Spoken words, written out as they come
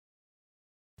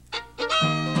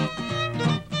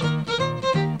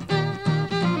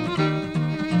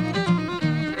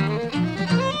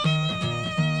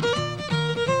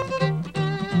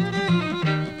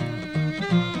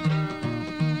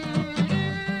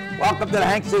Welcome to the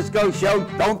Hank Cisco Show.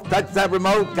 Don't touch that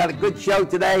remote. Got a good show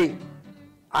today.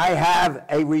 I have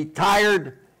a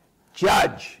retired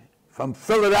judge from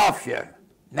Philadelphia.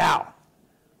 Now,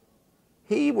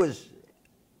 he was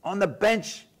on the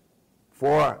bench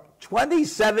for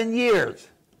 27 years,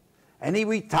 and he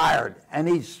retired. And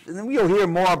you'll hear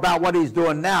more about what he's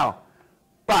doing now.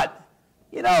 But,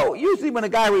 you know, usually when a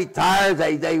guy retires,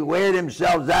 they wear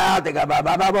themselves out. They go, boom,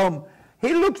 boom, boom.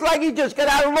 He looks like he just got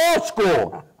out of law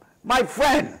school. My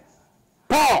friend,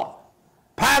 Paul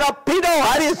Panapito.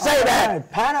 How do you say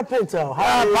that? Panapito.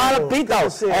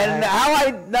 Panapito. And how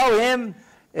I know him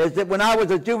is that when I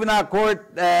was a juvenile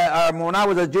court, when I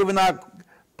was a juvenile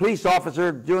police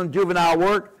officer doing juvenile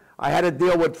work, I had to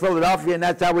deal with Philadelphia, and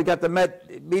that's how we got to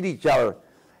meet each other.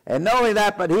 And not only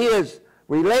that, but he is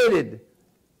related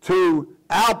to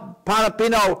Al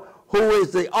Panapino, who is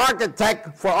the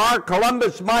architect for our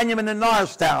Columbus Monument in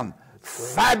Norristown.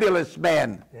 Fabulous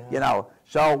man, you know.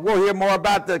 So we'll hear more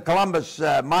about the Columbus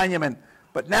Monument.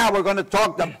 But now we're going to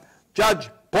talk to Judge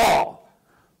Paul.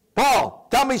 Paul,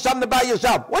 tell me something about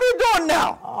yourself. What are you doing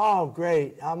now? Oh,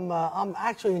 great. I'm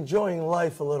actually enjoying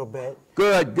life a little bit.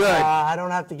 Good, good. I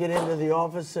don't have to get into the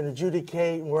office and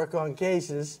adjudicate and work on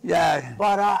cases. Yeah.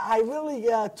 But I really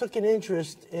took an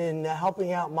interest in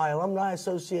helping out my alumni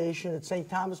association at St.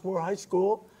 Thomas More High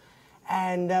School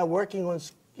and working on,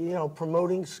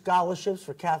 promoting scholarships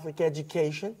for Catholic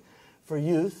education for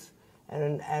youth.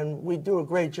 And we do a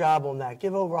great job on that.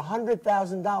 Give over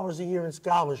 $100,000 a year in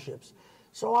scholarships.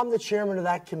 So I'm the chairman of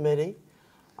that committee.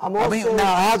 I'm also,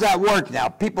 now, how's that work now?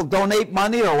 People donate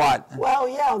money or what? Well,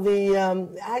 yeah,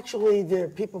 actually the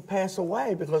people pass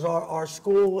away because our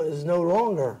school is no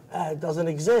longer, doesn't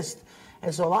exist.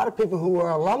 And so a lot of people who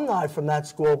are alumni from that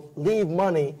school leave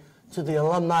money to the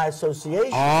Alumni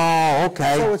Association. Oh,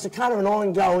 okay. So it's a kind of an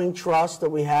ongoing trust that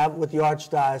we have with the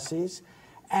Archdiocese.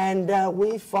 And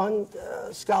we fund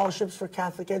scholarships for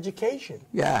Catholic education.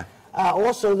 Yeah.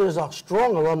 Also, there's a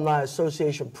strong Alumni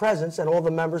Association presence, and all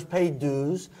the members pay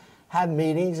dues, have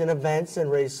meetings and events, and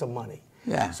raise some money.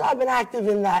 Yeah. So I've been active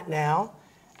in that now.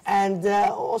 And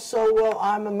also,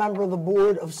 I'm a member of the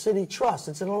Board of City Trust.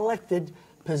 It's an elected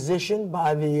position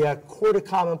by the Court of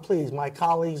Common Pleas. My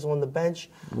colleagues on the bench.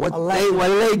 What do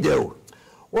they do?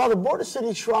 Well, the Board of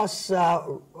City Trust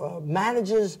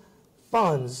manages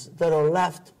funds that are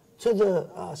left to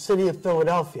the city of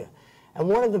Philadelphia. And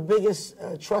one of the biggest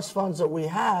trust funds that we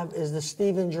have is the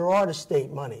Stephen Girard estate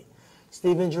money.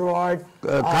 Stephen Girard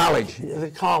College.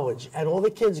 The college. And all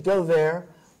the kids go there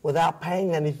without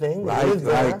paying anything. They live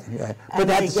there. Right, yeah. But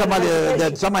that's somebody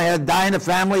had died in the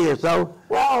family or so?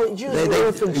 Well, usually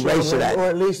orphan children, or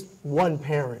at least one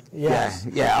parent, yes.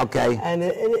 Yeah, okay. And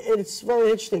it's very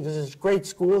interesting because it's a great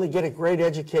school. They get a great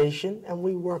education, and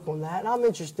we work on that. And I'm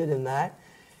interested in that.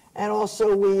 And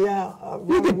also, we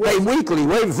you get paid weekly,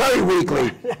 very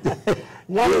weekly.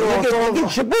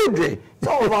 It's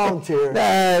all volunteer.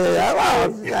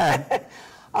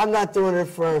 I'm not doing it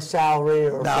for a salary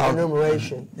or for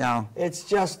remuneration. No. It's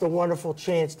just a wonderful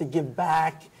chance to give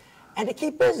back and to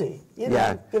keep busy.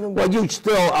 Well, you're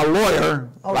still a lawyer,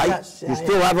 right? Yes, you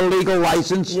still have a legal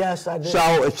license. Yes, I do.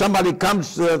 So if somebody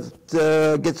comes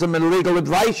to get some legal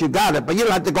advice, you got it. But you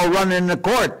don't have to go running in the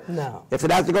court. No. If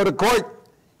it has to go to court,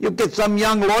 you get some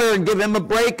young lawyer and give him a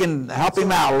break and help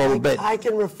him out a little bit. I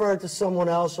can refer it to someone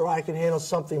else, or I can handle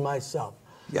something myself.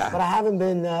 Yeah. But I haven't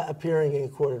been appearing in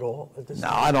court at all at this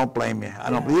time. I don't blame you.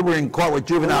 You were in court with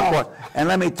juvenile court. And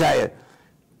let me tell you,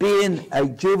 being a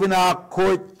juvenile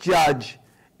court judge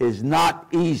is not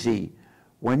easy.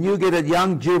 When you get a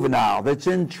young juvenile that's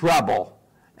in trouble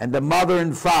and the mother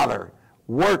and father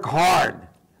work hard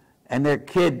and their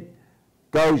kid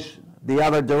goes the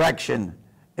other direction,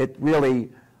 it really...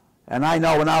 And I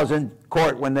know when I was in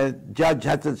court, when the judge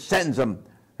had to sentence them,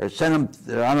 or send them,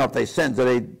 I don't know if they sent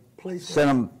them, they sent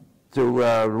them to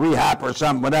rehab or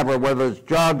something, whatever, whether it's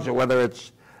drugs or whether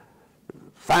it's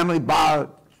family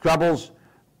troubles.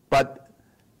 But,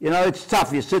 it's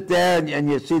tough. You sit there and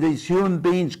you see these human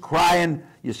beings crying.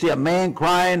 You see a man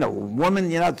crying, a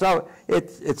woman, so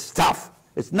it's tough.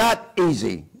 It's not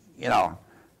easy,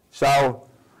 So,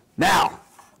 now,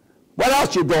 what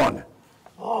else you doing?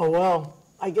 Oh, well...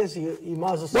 I guess you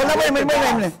might as well. Well, no, wait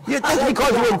a minute. Just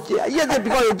because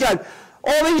you're a judge.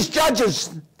 All these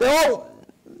judges, they all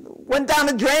went down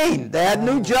the drain. They had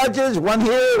new judges, one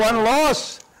here, one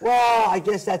lost. Well, I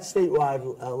guess that's statewide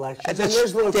elections. And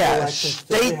there's local elections.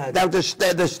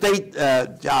 The state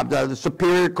job, the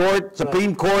Superior Court,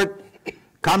 Supreme Court,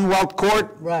 Commonwealth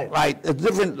Court? Right. Right, at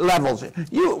different levels.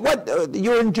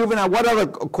 You're in juvenile, what other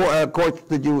courts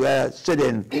did you sit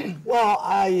in? Well,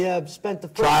 I spent the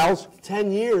first Trials?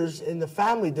 10 years in the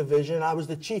family division. I was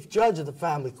the chief judge of the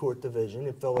family court division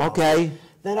in Philadelphia. Okay.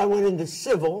 Then I went into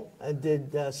civil and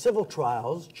did civil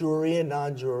trials, jury and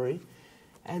non-jury.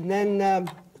 And then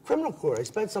criminal court. I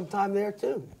spent some time there,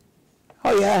 too.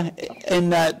 Oh, yeah,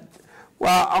 and,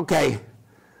 well, okay.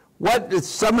 What is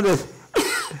some of the...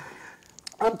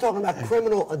 I'm talking about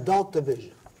criminal adult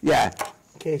division Yeah.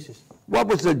 cases. What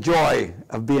was the joy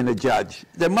of being a judge?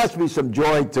 There must be some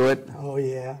joy to it. Oh,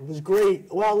 yeah. It was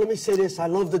great. Well, let me say this. I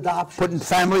loved adoption. Putting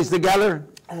families together?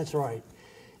 That's right.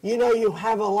 You know, you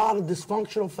have a lot of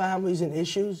dysfunctional families and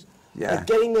issues. Yeah. But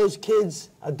getting those kids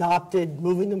adopted,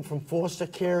 moving them from foster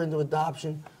care into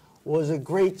adoption was a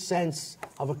great sense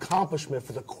of accomplishment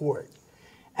for the court.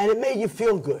 And it made you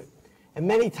feel good. And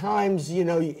many times, you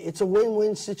know, it's a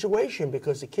win-win situation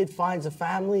because the kid finds a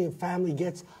family and family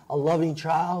gets a loving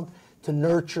child to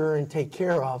nurture and take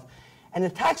care of. And the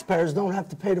taxpayers don't have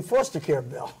to pay the foster care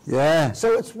bill. Yeah.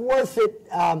 So it's worth it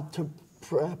to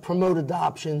promote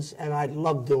adoptions, and I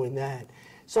love doing that.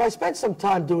 So I spent some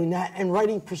time doing that and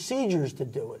writing procedures to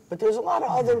do it. But there's a lot of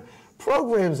other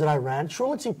programs that I ran.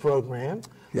 Truancy program,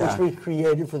 Yeah. which we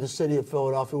created for the city of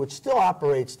Philadelphia, which still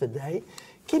operates today,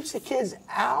 keeps the kids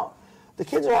out. The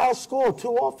kids are out of school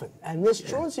too often, and this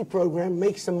truancy program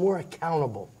makes them more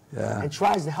accountable and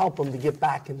tries to help them to get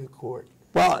back into court.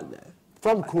 Well,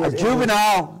 From court. a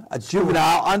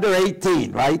juvenile under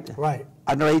 18, right? Right.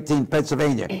 Under 18,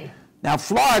 Pennsylvania. Now,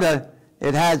 Florida,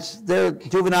 it has their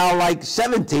juvenile like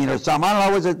 17 or something. I don't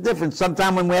know what's the difference.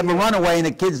 Sometime when we have a runaway and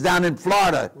the kid's down in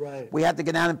Florida, we have to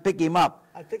get down and pick him up.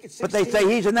 I think it's 16. But they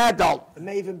say he's an adult. It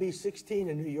may even be 16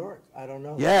 in New York. I don't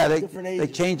know. Yeah, Different they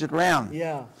ages. change it around.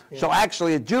 Yeah. So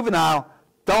actually, a juvenile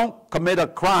don't commit a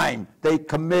crime. They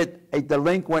commit a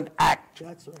delinquent act.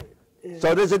 That's right.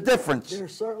 So there's a difference. There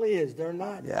certainly is. They're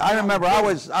not. Yeah, I remember I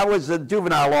was a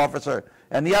juvenile officer,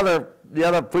 and the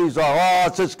other police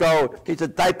officer, Cisco, he's a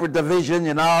diaper division,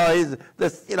 you know, he's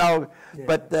this, you know. Yeah.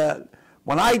 But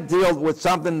when I deal with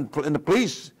something in the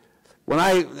police, when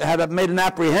I made an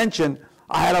apprehension,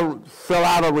 I had to fill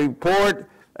out a report,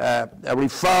 a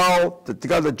referral to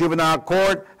go to juvenile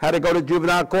court, had to go to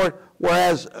juvenile court,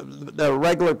 whereas the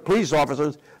regular police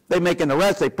officers, they make an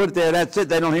arrest, they put it there, that's it,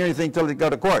 they don't hear anything until they go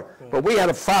to court. Right. But we had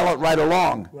to follow it right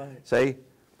along, see?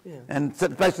 Yeah. And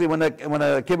especially when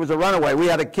a kid was a runaway, we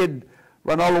had a kid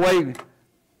run all the way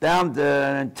down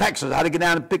to in Texas. I had to get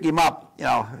down and pick him up, you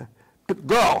know,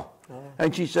 girl.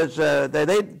 And she says,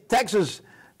 Texas,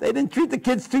 they didn't treat the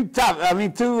kids too tough. I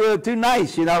mean, too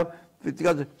nice, you know.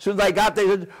 Because as soon as I got there,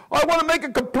 they said, I want to make a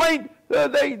complaint.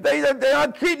 They're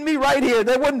not treating me right here.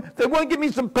 They wouldn't give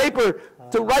me some paper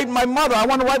to write my mother. I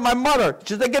want to write my mother. She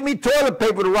said, they give me toilet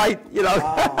paper to write, you know.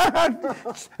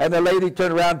 And the lady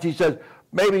turned around and she says,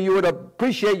 maybe you would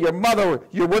appreciate your mother.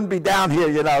 You wouldn't be down here,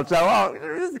 you know.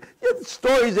 So,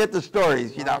 stories after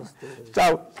stories, you know.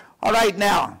 So, all right,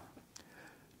 now,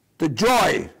 the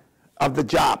joy of the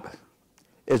job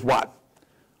is what?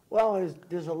 Well,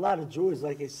 there's a lot of joys,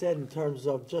 like I said, in terms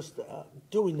of just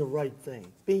doing the right thing,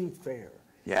 being fair.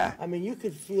 Yeah. I mean, you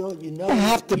could feel, you know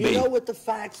what the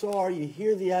facts are, you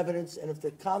hear the evidence, and if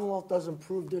the Commonwealth doesn't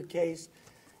prove their case,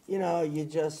 you know, you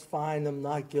just find them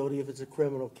not guilty if it's a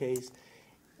criminal case.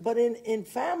 But in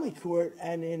family court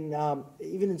and in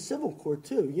even in civil court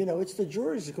too, you know, it's the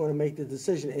juries that are going to make the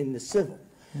decision in the civil.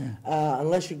 Yeah.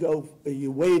 Unless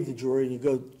you waive the jury and you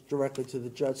go directly to the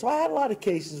judge. So I had a lot of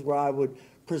cases where I would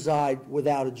preside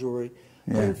without a jury.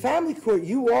 Yeah. But in family court,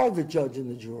 you are the judge and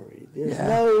the jury. There's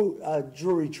no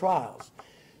jury trials.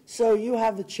 So you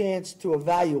have the chance to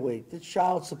evaluate the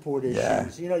child support issues. Yeah.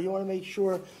 You know, you want to make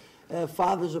sure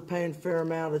fathers are paying a fair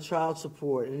amount of child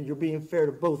support and you're being fair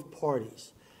to both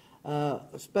parties,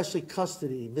 especially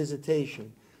custody,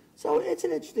 visitation. So it's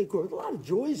an interesting court. There's a lot of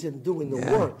joys in doing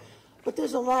the work. But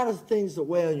there's a lot of things that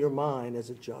weigh on your mind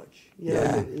as a judge. You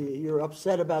know, you're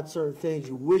upset about certain things.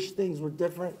 You wish things were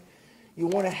different. You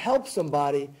want to help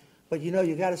somebody, but you know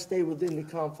you got to stay within the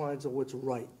confines of what's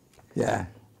right. Yeah.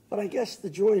 But I guess the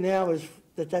joy now is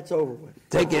that that's over with.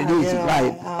 Take it easy,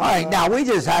 right? All right. Now we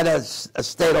just had a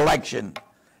state election,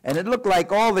 and it looked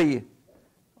like all the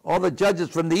judges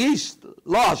from the east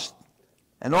lost,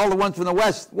 and all the ones from the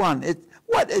west won.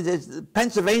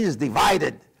 Pennsylvania's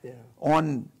divided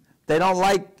on. They don't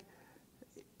like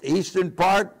the eastern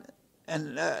part,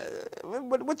 and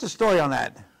what's the story on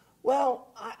that? Well,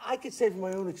 I could say from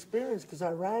my own experience, because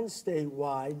I ran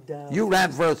statewide. You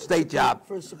ran for a state job.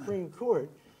 For the Supreme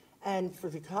Court, and for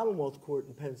the Commonwealth Court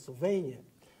in Pennsylvania.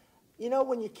 you know,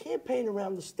 when you campaign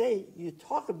around the state, you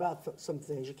talk about some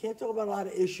things. You can't talk about a lot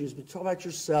of issues, but you talk about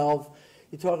yourself.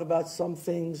 You talk about some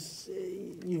things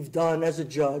you've done as a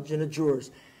judge and a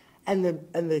jurist. And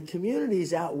the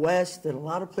communities out west and a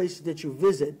lot of places that you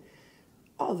visit,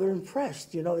 oh, they're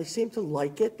impressed. You know, they seem to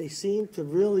like it. They seem to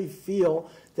really feel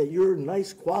that you're a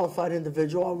nice, qualified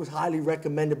individual. I was highly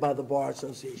recommended by the Bar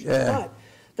Association. Yeah. But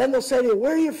then they'll say to you,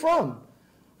 where are you from?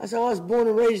 I said, oh, I was born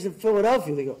and raised in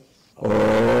Philadelphia. They go,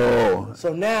 oh.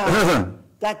 So now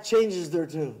that changes their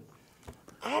tune.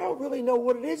 I don't really know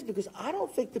what it is because I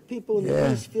don't think the people in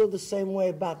the East feel the same way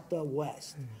about the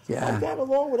West. Yeah. I got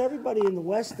along with everybody in the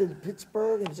West in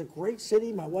Pittsburgh, and it's a great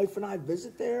city. My wife and I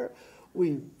visit there.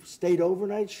 We stayed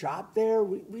overnight, shopped there.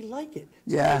 We like it.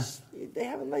 It's nice. They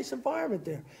have a nice environment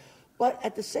there. But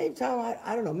at the same time,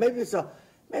 I don't know. Maybe it's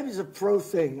a pro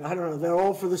thing. I don't know. They're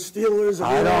all for the Steelers.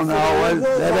 I don't know.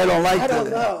 They don't like I don't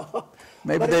know.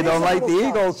 Maybe they don't like the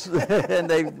Eagles, and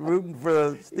they rooting for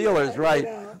the Steelers, right?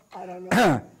 I don't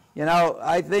know. You know,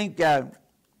 I think.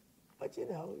 But you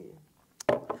know.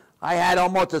 I had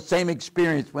almost the same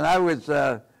experience when I was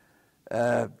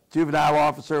juvenile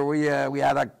officer. We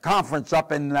had a conference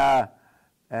up in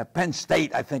Penn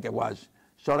State, I think it was.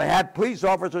 So they had police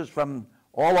officers from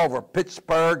all over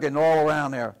Pittsburgh and all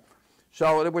around there.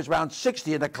 So there was around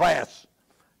 60 in the class,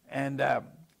 and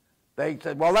they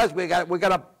said, "Well, we're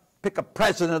gonna pick a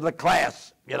president of the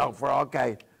class, you know, for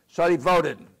okay." So they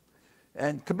voted,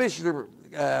 and Commissioner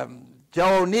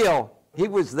Joe Emile, he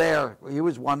was there. He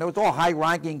was one. There was all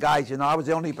high-ranking guys, you know. I was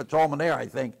the only patrolman there, I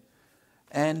think.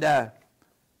 And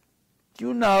do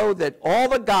you know that all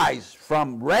the guys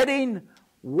from Reading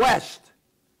West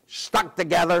stuck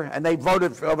together and they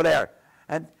voted for over there?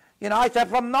 And you know, I said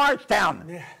from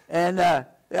Norristown, and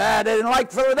they didn't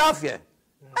like Philadelphia.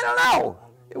 I don't know.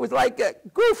 It was like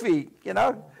goofy, you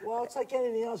know. Well, it's like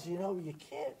anything else. You know, you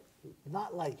can't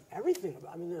not like everything.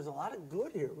 I mean, there's a lot of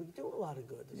good here. We do a lot of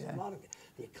good. There's a lot of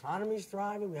the economy's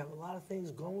thriving. We have a lot of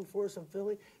things going for us in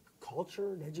Philly,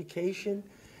 culture and education.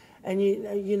 And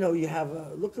you know, you have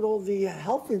look at all the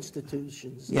health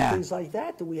institutions and things like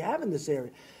that we have in this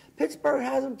area. Pittsburgh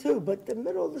has them too, but the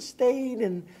middle of the state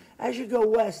and as you go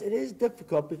west, it is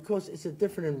difficult because it's a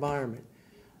different environment.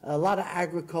 A lot of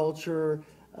agriculture,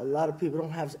 a lot of people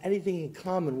don't have anything in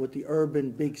common with the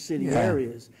urban big city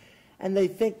areas. And they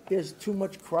think there's too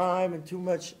much crime and too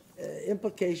much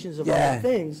implications of other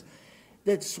things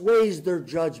that sways their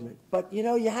judgment. But, you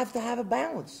know, you have to have a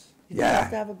balance. You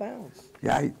have to have a balance.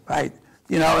 Yeah, right.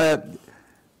 You know,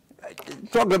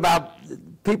 talking about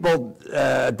people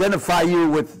identify you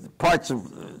with parts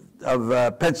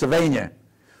of Pennsylvania.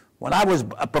 When I was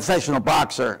a professional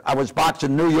boxer, I was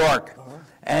boxing in New York.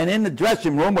 And in the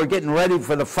dressing room, we're getting ready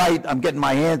for the fight. I'm getting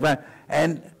my hands,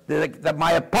 and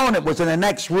my opponent was in the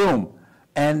next room.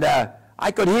 And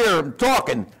I could hear him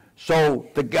talking. So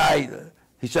the guy,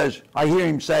 he says, I hear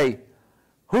him say,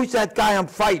 who's that guy I'm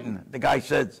fighting? The guy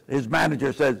says, his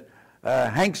manager says,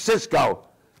 Hank Cisco.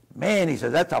 Man, he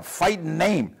says, that's a fighting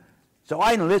name. So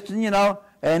I listen, you know,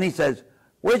 and he says,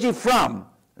 where's he from?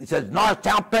 He says,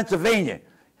 Norristown, Pennsylvania.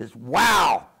 He says,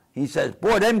 wow. He says,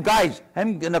 boy, them guys,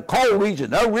 them in the coal region,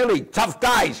 they're really tough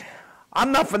guys.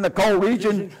 I'm not from the coal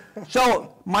region.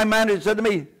 So my manager said to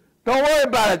me, don't worry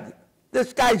about it.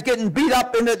 This guy's getting beat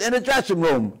up in the dressing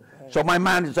room. So my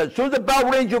manager said, as soon as the bell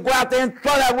rings, you go out there and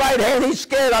throw that right hand. He's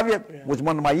scared of you. It was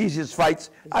one of my easiest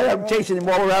fights. I am chasing him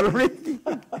all around the ring.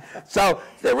 So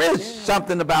there is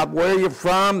something about where you're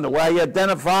from, the way you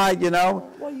identify, you know.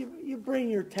 Well, you bring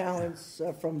your talents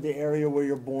from the area where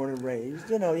you're born and raised.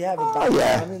 You know, you have a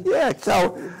background.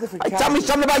 So tell me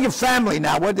something about your family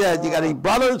now. What you got any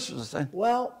brothers?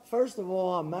 Well, first of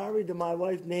all, I'm married to my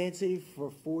wife Nancy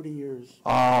for 40 years.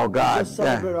 Oh God! We just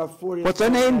celebrated our 40th. What's her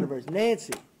name? Anniversary.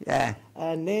 Nancy. Yeah.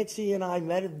 Nancy and I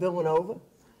met at Villanova.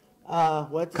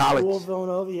 Went to College. school at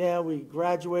Villanova. Yeah, we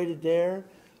graduated there.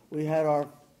 We had our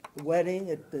wedding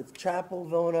at the chapel,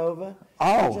 Villanova.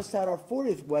 Oh. We just had our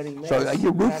 40th wedding. So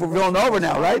you root for Villanova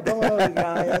now, right? Villanova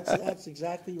guy. That's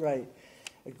exactly right.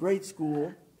 A great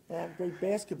school. A great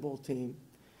basketball team.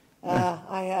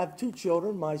 I have two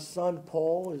children. My son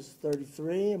Paul is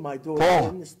 33, and my daughter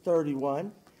Lynn is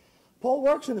 31. Paul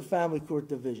works in the family court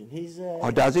division. He's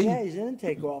does he? Yeah, he's an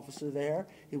intake officer there.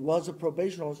 He was a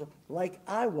probation officer, like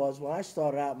I was when I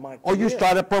started out my career. Oh, you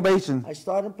started probation? I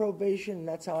started probation, and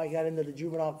that's how I got into the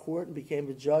juvenile court and became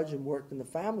a judge and worked in the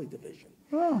family division.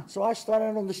 Oh. So I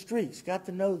started on the streets, got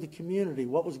to know the community,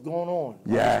 what was going on.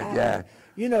 Yeah.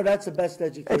 You know, that's the best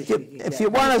education If you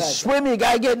want to swim, you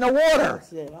got to get in the water.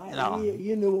 That's it.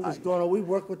 You knew what was going on. We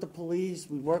worked with the police.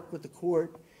 We worked with the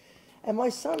court. And my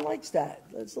son likes that.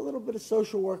 There's a little bit of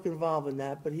social work involved in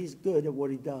that, but he's good at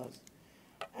what he does.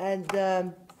 And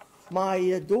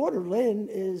my daughter, Lynn,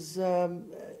 is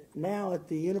now at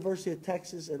the University of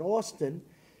Texas at Austin.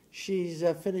 She's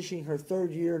finishing her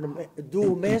 3rd year in a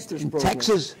dual master's program. In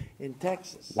Texas? In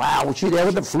Texas. Wow, was she there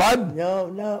with the flood?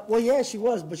 No. Well, yeah, she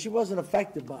was, but she wasn't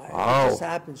affected by it. Oh. It just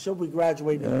happened. She'll be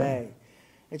graduating in May.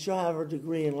 And she'll have her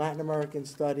degree in Latin American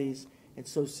Studies and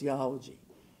Sociology.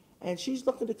 And she's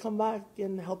looking to come back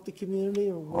and help the community.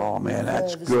 And Oh, man,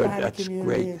 that's the good. Hispanic That's community,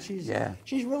 great. And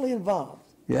she's really involved.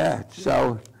 Yeah,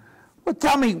 so, well,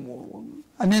 tell me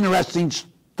an interesting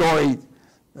story,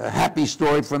 a happy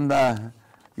story from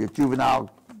your juvenile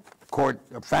court,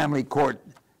 or family court,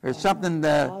 or something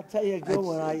that... I'll tell you a good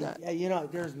one. You know,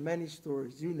 there's many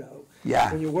stories, you know.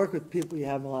 Yeah. When you work with people, you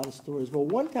have a lot of stories. Well,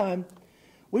 one time,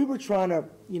 we were trying to,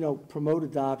 promote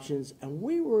adoptions, and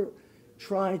we were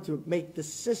trying to make the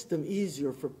system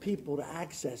easier for people to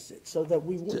access it, so that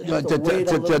we wouldn't have to wait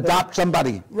a little to bit. adopt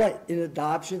somebody. Right, in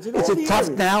adoptions. Is it tough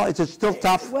now? Is it still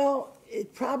tough? Well,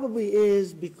 it probably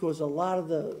is, because a lot of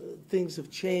the things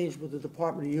have changed with the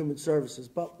Department of Human Services.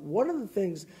 But one of the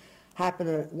things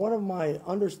happened, one of my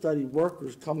understudy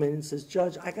workers come in and says,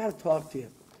 Judge, I got to talk to you.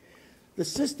 The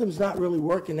system's not really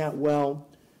working that well.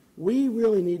 We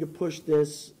really need to push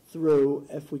this through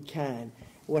if we can.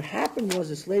 What happened was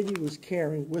this lady was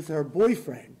caring with her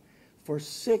boyfriend for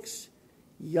 6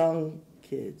 young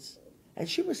kids, and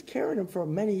she was carrying them for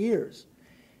many years.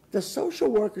 The social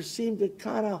workers seemed to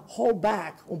kind of hold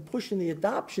back on pushing the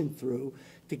adoption through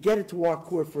to get it to our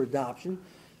court for adoption,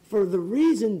 for the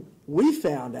reason we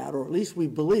found out, or at least we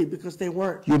believe, because they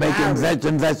weren't. You make an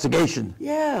investigation.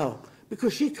 Yeah,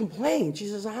 because she complained. She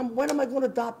says, when am I going to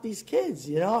adopt these kids?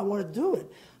 I want to do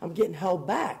it. I'm getting held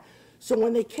back. So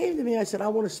when they came to me, I said, I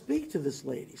want to speak to this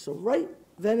lady. So right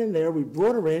then and there, we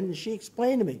brought her in, and she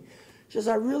explained to me. She says,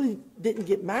 I really didn't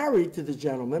get married to the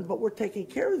gentleman, but we're taking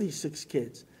care of these 6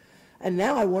 kids. And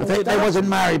now I want to They wasn't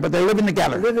married, but they're living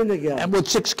together. Living together. And with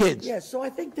 6 kids. Yeah, so I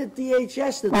think that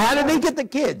DHS... Well, how did they get the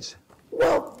kids?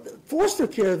 Well, foster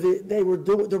care, they were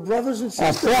doing, their brothers and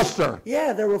sisters. Oh, foster.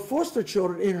 Yeah, there were foster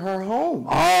children in her home.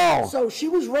 Oh. So she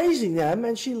was raising them,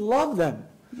 and she loved them.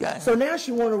 Yeah. So now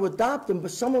she wanted to adopt them,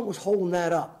 but someone was holding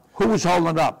that up. Who was holding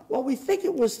it up? Well, we think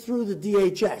it was through the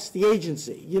DHS, the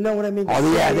agency. You know what I mean?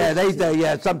 Oh,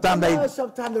 yeah, sometimes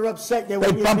they're upset. They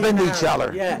bump into each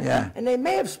other. Yeah. And they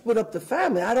may have split up the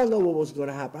family. I don't know what was going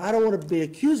to happen. I don't want to be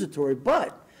accusatory,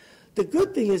 but the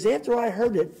good thing is, after I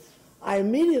heard it, I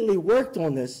immediately worked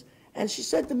on this, and she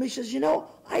said to me, she says,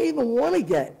 I even want to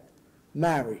get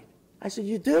married. I said,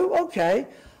 you do? Okay.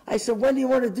 I said, when do you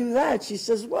want to do that? She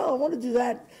says, well, I want to do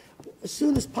that as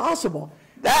soon as possible.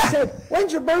 I said,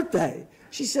 when's your birthday?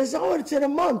 She says, oh, it's in a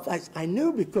month. I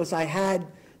knew, because I had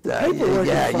the paperwork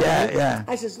in front of me. Yeah.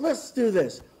 I says, let's do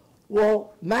this.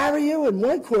 We'll marry you in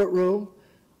one courtroom,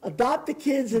 adopt the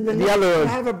kids in the next, and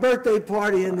have a birthday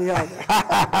party in the other.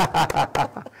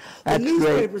 The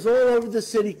newspapers all over the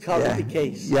city covered the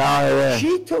case. Yeah.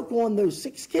 She took on those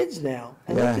 6 kids now,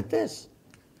 and look at this.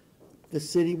 The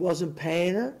city wasn't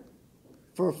paying her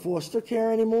for foster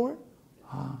care anymore.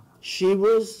 She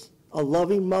was a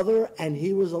loving mother, and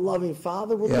he was a loving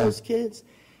father with those kids,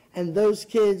 and those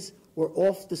kids were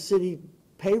off the city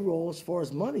payroll as far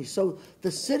as money. So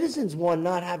the citizens won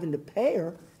not having to pay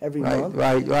her every month.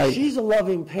 Right. She's a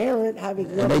loving parent, having.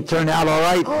 And they turned out all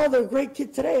right. Oh, they're a great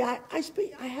kid today.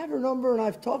 I have her number, and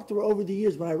I've talked to her over the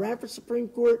years. When I ran for Supreme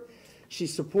Court, she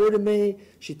supported me.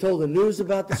 She told the news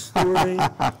about the story.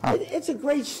 It's a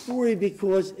great story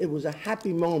because it was a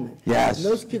happy moment. Yes. And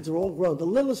those kids are all grown. The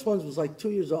littlest ones was like 2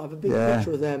 years old. I have a big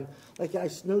picture of them. Like, I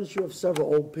noticed you have several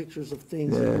old pictures of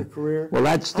things in your career. Well,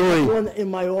 that story... I have one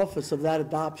in my office of that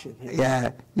adoption.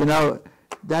 Yeah.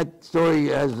 That story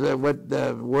has what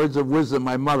the words of wisdom,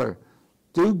 my mother.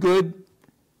 Do good,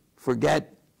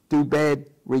 forget, do bad,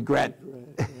 regret.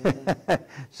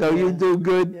 So you do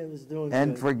good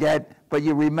and forget, but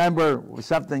you remember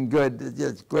something good.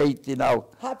 It's great,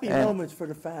 Happy moments for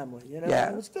the family, Yeah.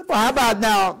 It was good. Well, how about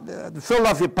now, the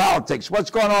Philadelphia politics?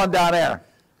 What's going on down there?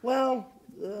 Well,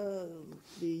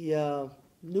 the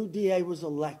new DA was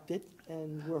elected,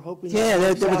 and we're hoping.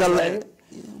 Yeah,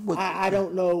 I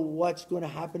don't know what's going to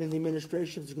happen in the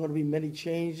administration. There's going to be many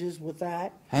changes with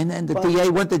that. And then the DA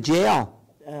went to jail.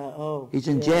 He's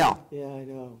in jail. Yeah, I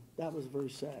know. That was very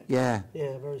sad. Yeah.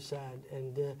 Yeah, very sad.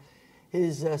 And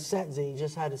his sentencing, he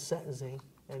just had his sentencing,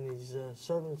 and he's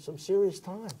serving some serious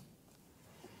time.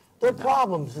 There are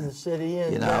problems in the city,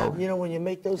 and when you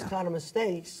make those kind of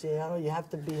mistakes, you have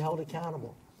to be held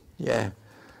accountable. Yeah.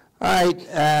 All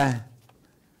right.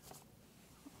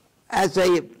 As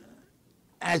a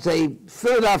as a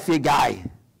Philadelphia guy,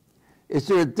 is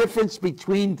there a difference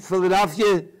between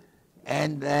Philadelphia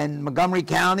and Montgomery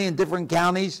County and different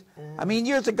counties? I mean,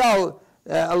 years ago,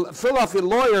 a Philadelphia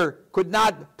lawyer could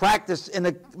not practice in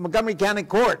a Montgomery County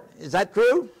court. Is that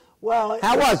true? Well,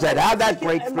 how was that? How did that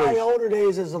break in through? my older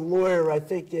days as a lawyer, I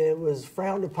think it was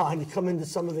frowned upon to come into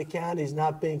some of the counties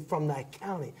not being from that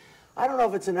county. I don't know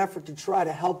if it's an effort to try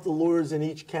to help the lawyers in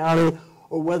each county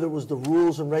or whether it was the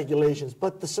rules and regulations,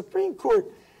 but the Supreme Court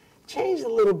changed a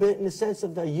little bit in the sense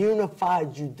of the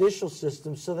unified judicial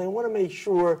system, so they want to make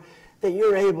sure that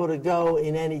you're able to go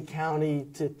in any county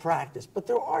to practice. But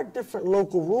there are different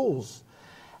local rules.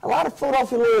 A lot of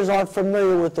Philadelphia lawyers aren't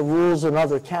familiar with the rules in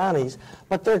other counties,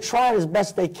 but they're trying as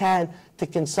best they can to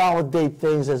consolidate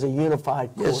things as a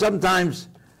unified court. Yeah, sometimes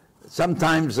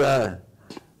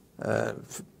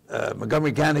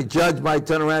Montgomery County judge might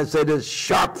turn around and say, this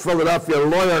sharp Philadelphia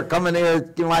lawyer coming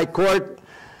here in my court.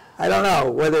 I don't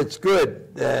know whether it's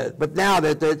good, but now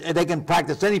that they can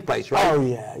practice any place, right? Oh,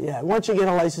 yeah, yeah. Once you get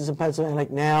a license in Pennsylvania,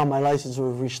 like now, my license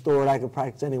was restored. I can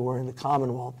practice anywhere in the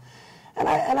Commonwealth. And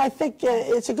I think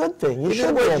it's a good thing. You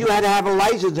had to have a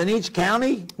license in each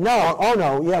county? No, oh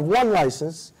no, you have one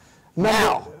license.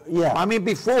 Now? Yeah. I mean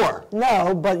before.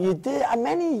 No, but you did,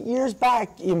 many years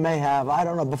back you may have, I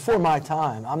don't know, before my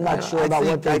time. I'm not sure about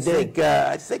what they did.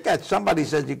 I think that somebody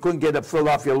said you couldn't get a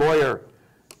Philadelphia lawyer,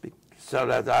 so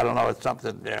that, I don't know, it's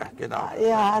something there, you know.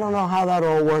 Yeah, I don't know how that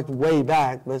all worked way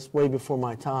back, but it's way before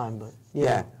my time, but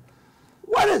yeah.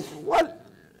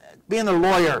 Being a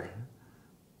lawyer,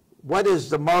 what is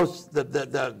the most,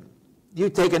 you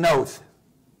take an oath,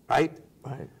 right?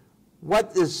 Right.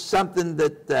 What is something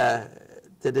that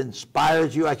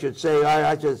inspires you? I should say,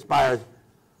 I should inspire.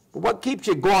 But what keeps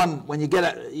you going when you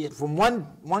get from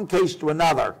one case to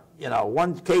another? You know,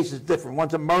 one case is different.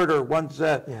 One's a murder, one's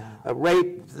a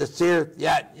rape.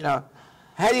 You know.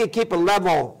 How do you keep a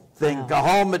level thing? Go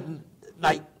home at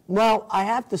night. Well, I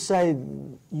have to say,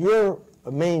 your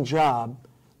main job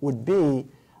would be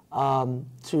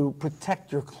to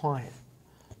protect your client.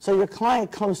 So your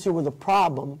client comes to you with a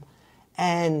problem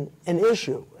and an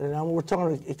issue. And we're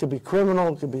talking, it could be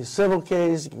criminal, it could be a civil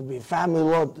case, it could be a family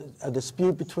law, a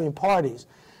dispute between parties.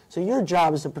 So your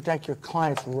job is to protect your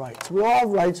client's rights. We all have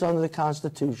rights under the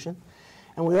Constitution,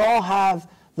 and we all have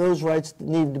those rights that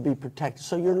need to be protected.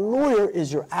 So your lawyer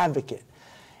is your advocate.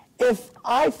 If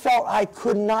I felt I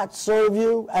could not serve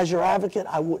you as your advocate,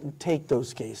 I wouldn't take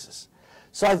those cases.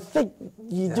 So I think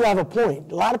you do have a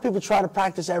point. A lot of people try to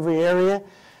practice every area.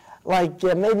 Like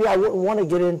maybe I wouldn't want to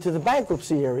get into the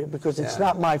bankruptcy area because it's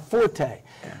not my forte.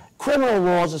 Yeah. Criminal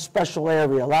law is a special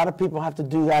area. A lot of people have to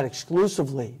do that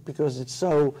exclusively because it's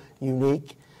so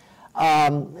unique.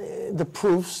 The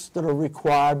proofs that are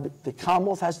required, the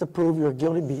Commonwealth has to prove you're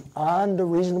guilty beyond a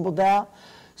reasonable doubt.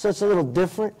 So it's a little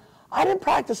different. I didn't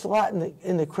practice a lot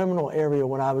in the criminal area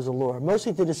when I was a lawyer.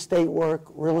 Mostly did estate work,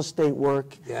 real estate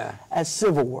work, and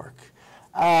civil work.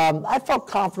 I felt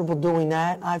comfortable doing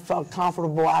that. I felt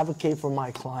comfortable advocating for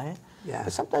my client. Yeah.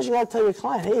 But sometimes you got to tell your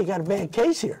client, hey, you got a bad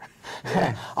case here.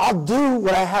 Yeah. I'll do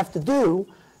what I have to do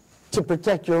to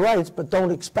protect your rights, but don't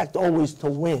expect always to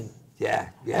win. Yeah,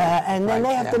 and then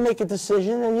they have to make a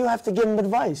decision, and you have to give them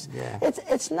advice. Yeah.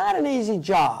 It's not an easy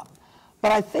job,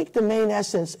 but I think the main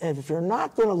essence, if you're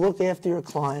not going to look after your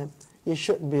client, you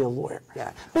shouldn't be a lawyer.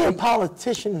 Yeah. Be a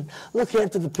politician, look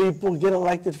after the people, get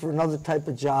elected for another type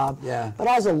of job. Yeah. But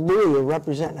as a lawyer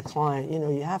representing a client, you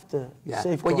know, you have to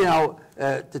safeguard. Well, you know,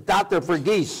 the Dr.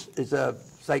 Verghese is a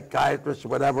psychiatrist or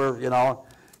whatever, you know.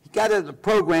 He got a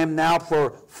program now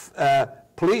for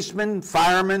policemen,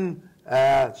 firemen,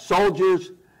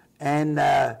 soldiers, and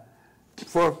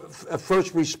for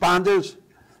first responders.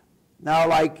 Now,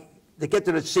 like, they get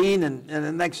to the scene, and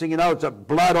the next thing you know, it's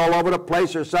blood all over the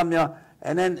place or something, you know,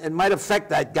 and then it might affect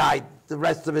that guy the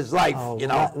rest of his life, you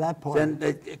know. That part. And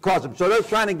it causes him. So they're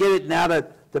trying to get it now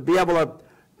to be able to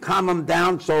calm him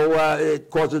down, so it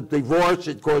causes divorce,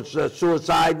 it causes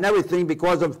suicide and everything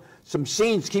because of some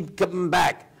scenes keep coming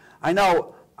back. I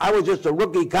know I was just a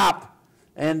rookie cop,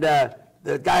 and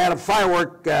the guy had a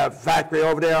firework factory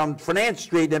over there on Finance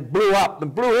Street and blew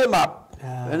him up.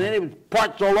 And then he was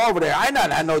parts all over there. I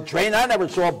had no training. I never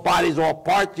saw bodies all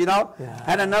parts, you know.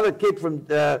 Had another kid from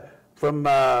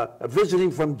visiting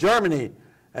from Germany,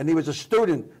 and he was a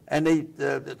student, and he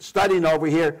studying over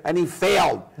here, and he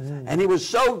failed. And he was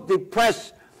so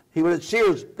depressed. He was at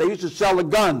Sears. They used to sell the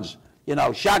guns, you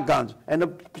know, shotguns, and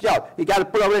he got to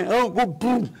put over there.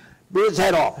 Boom, blew his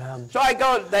head off. So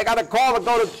they got a call to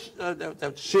go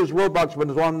to Sears Roebuck's when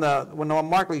it was on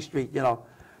Markley Street, you know.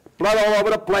 Blood all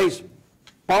over the place.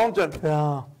 Bones and,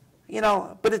 you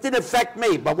know, but it didn't affect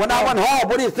me. But when I went home,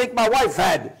 what do you think my wife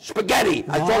had? Spaghetti.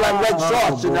 I saw that red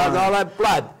sauce and all that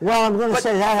blood. Well, I'm going to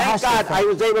say that has to thank God affect. I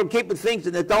was able to keep the things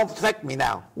that don't affect me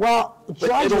now. Well,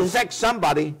 But it'll affect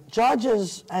somebody.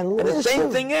 Judges and And the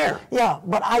same thing here. Yeah,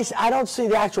 but I don't see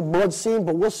the actual blood scene,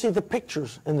 but we'll see the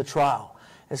pictures in the trial.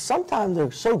 And sometimes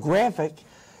they're so graphic,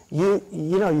 you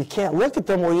know, you can't look at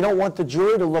them, or you don't want the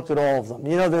jury to look at all of them.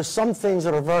 You know, there's some things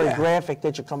that are very graphic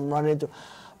that you come run into.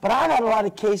 But I've had a lot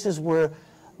of cases where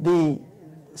the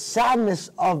sadness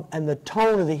of and the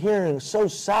tone of the hearing is so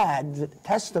sad, the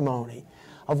testimony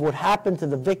of what happened to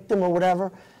the victim or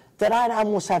whatever, that I'd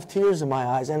almost have tears in my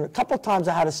eyes. And a couple of times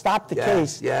I had to stop the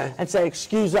case and say,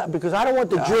 excuse that, because I don't want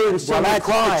the jury to see me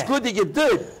crying. It's good that you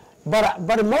did.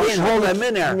 But emotionally, you can't hold them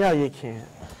in there. No, you can't.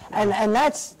 And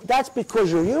that's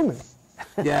because you're human.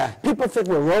 Yeah. People think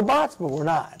we're robots, but we're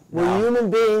not. We're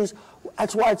human beings.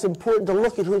 That's why it's important to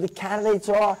look at who the candidates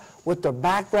are, what their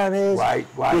background is,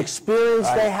 the experience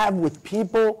they have with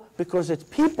people, because it's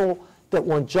people that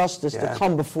want justice to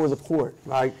come before the court.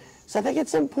 Right. So I think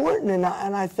it's important, and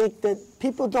I think that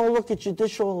people don't look at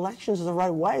judicial elections the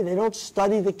right way. They don't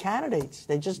study the candidates.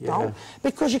 They just don't.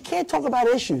 Because you can't talk about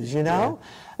issues, you know?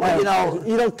 Well, you know,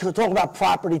 you don't talk about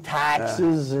property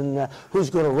taxes and who's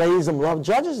going to raise them. Well,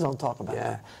 judges don't talk about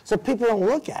that. So people don't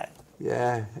look at it.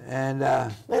 Yeah, and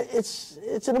it's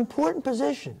an important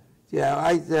position.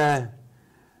 Yeah,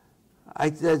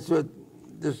 that's what.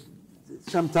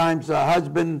 Sometimes a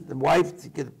husband and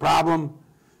wife get a problem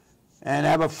and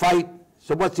have a fight.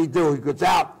 So what's he do? He goes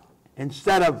out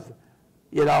instead of,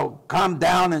 you know, calm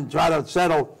down and try to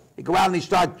settle. He go out and he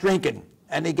starts drinking,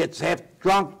 and he gets half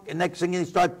drunk, and next thing he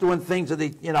starts doing things that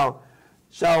he, you know.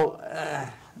 So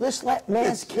this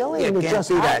mass killing that just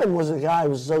happened was a guy who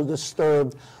was so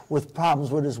disturbed with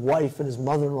problems with his wife and his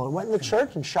mother-in-law. Went in the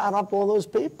church and shot up all those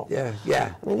people. Yeah.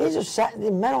 I mean, these are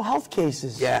mental health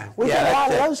cases. Yeah. We get a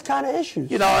lot of those kind of issues.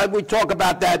 You know, we talk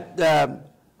about that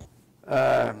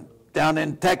down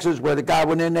in Texas where the guy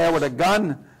went in there with a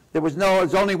gun. There was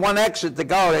only one exit to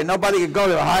go there. Nobody could go.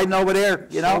 They were hiding over there,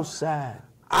 you know. So sad.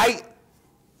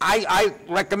 I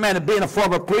recommend it. Being a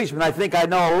former policeman, I think I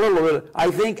know a little bit.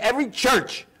 I think every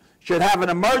church should have an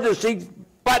emergency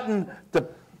button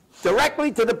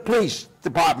directly to the police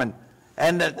department.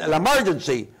 And an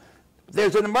emergency.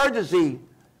 There's an emergency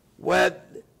when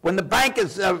the bank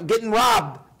is getting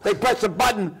robbed. They press a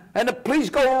button and the police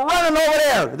go running over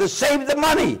there to save the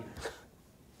money.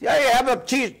 Yeah, you have a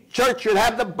church should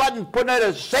have the button put in there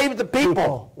to save the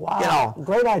people. Wow, you know.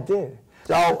 Great idea.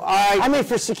 So I mean,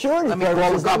 for security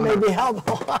purposes, that may be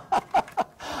helpful.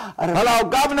 Hello,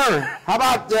 Governor. How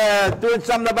about doing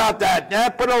something about that? Yeah,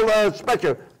 put a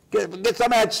special. Get some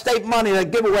of that state money,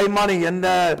 that giveaway money, and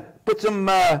put some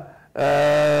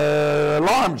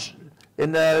alarms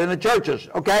in the churches,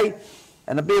 okay?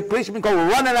 And there'll be a policeman go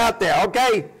running out there,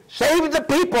 okay? Save the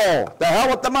people. The hell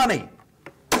with the money.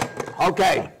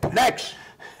 Okay, next.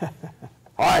 All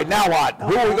right, now what?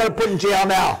 Who are we going to put in jail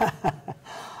now?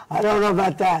 I don't know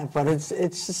about that, but it's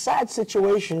a sad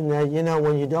situation that, you know,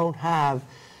 when you don't have,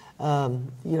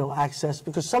 you know, access,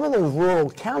 because some of those rural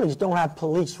counties don't have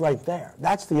police right there.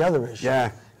 That's the other issue.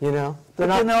 Yeah. You know? But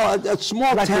you know, a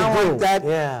small town like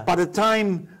that, by the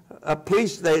time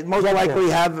police, they most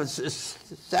likely have,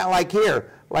 sound like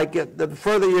here, like the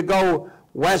further you go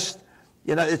west,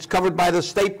 you know, it's covered by the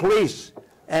state police.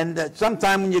 And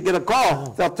sometime when you get a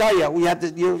call, they'll tell you,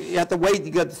 you have to wait to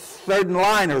get third in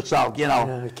line or so, you know.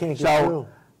 Yeah, you can't get through.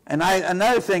 And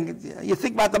another thing, you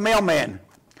think about the mailman.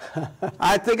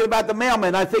 I'm thinking about the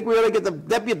mailman. I think we ought to get to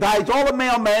deputize all the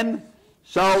mailmen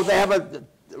so they have a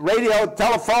radio,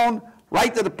 telephone,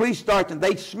 right to the police station.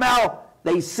 They smell,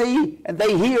 they see, and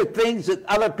they hear things that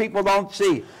other people don't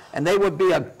see. And they would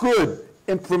be a good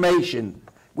information.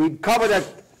 We'd cover the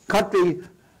country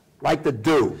like the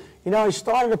dew. You know, I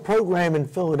started a program in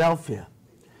Philadelphia.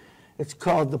 It's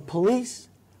called the Police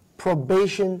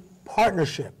Probation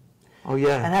Partnership. Oh,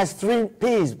 yeah. And it has 3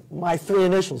 P's, my 3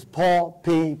 initials, Paul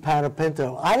P.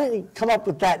 Panapinto. I didn't come up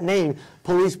with that name,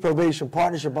 Police Probation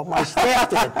Partnership, but my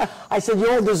staff did. I said, you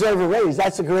all deserve a raise.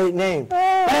 That's a great name.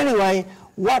 But anyway,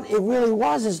 what it really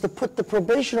was is to put the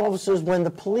probation officers when the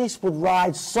police would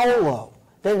ride solo.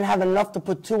 They didn't have enough to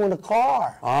put 2 in a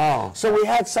car. Oh. So we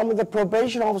had some of the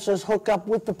probation officers hook up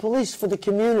with the police for the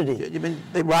community. You mean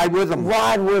they ride with them?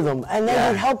 Ride with them. And they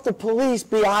would help the police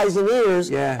be eyes and ears.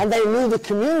 Yeah. And they knew the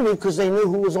community because they knew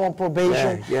who was on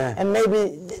probation. Yeah. And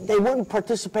maybe they wouldn't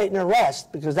participate in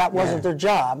arrest because that wasn't their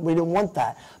job. We didn't want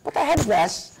that. But they had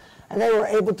vests. and they were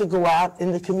able to go out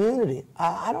in the community.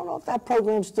 I don't know if that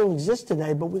program still exists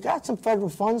today, but we got some federal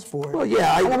funds for it. Well,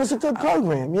 yeah, and it was a good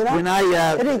program, you know. When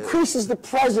it increases the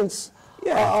presence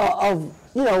of,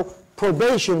 you know,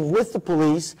 probation with the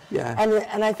police,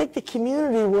 and I think the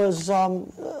community was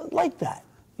like that,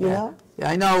 you know. Yeah,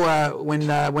 I know. When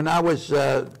I was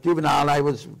juvenile, I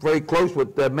was very close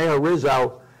with Mayor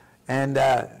Rizzo, and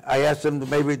I asked him to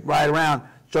maybe ride around.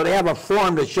 So they have a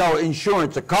form to show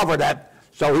insurance to cover that.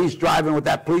 So he's driving with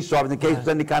that police officer in case there's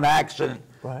any kind of accident.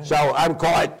 Right. So I would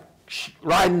call it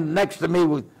riding next to me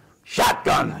with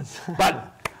shotgun.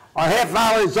 But our half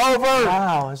hour is over.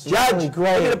 Wow, Judge, really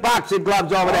great. give me the boxing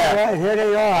gloves over there. All right, here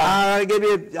they are. I'm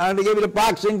gonna give you the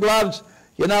boxing gloves.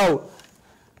 You know,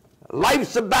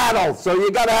 life's a battle, so you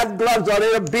got to have gloves on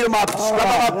there to beat them up, scrub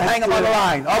them up, hang them on the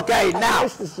line. Okay, now,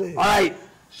 Nice to see you. all right.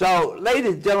 So,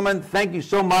 ladies and gentlemen, thank you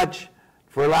so much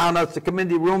for allowing us to come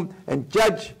into the room and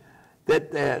judge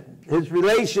that his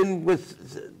relation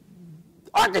with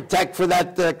architect for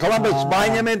that Columbus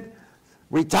Monument,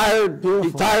 retired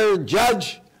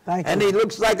judge, and he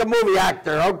looks like a movie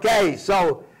actor. Okay,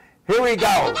 so here we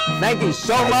go. Thank you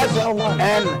so much. You so much.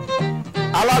 And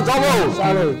a la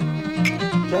salud.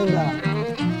 Salud.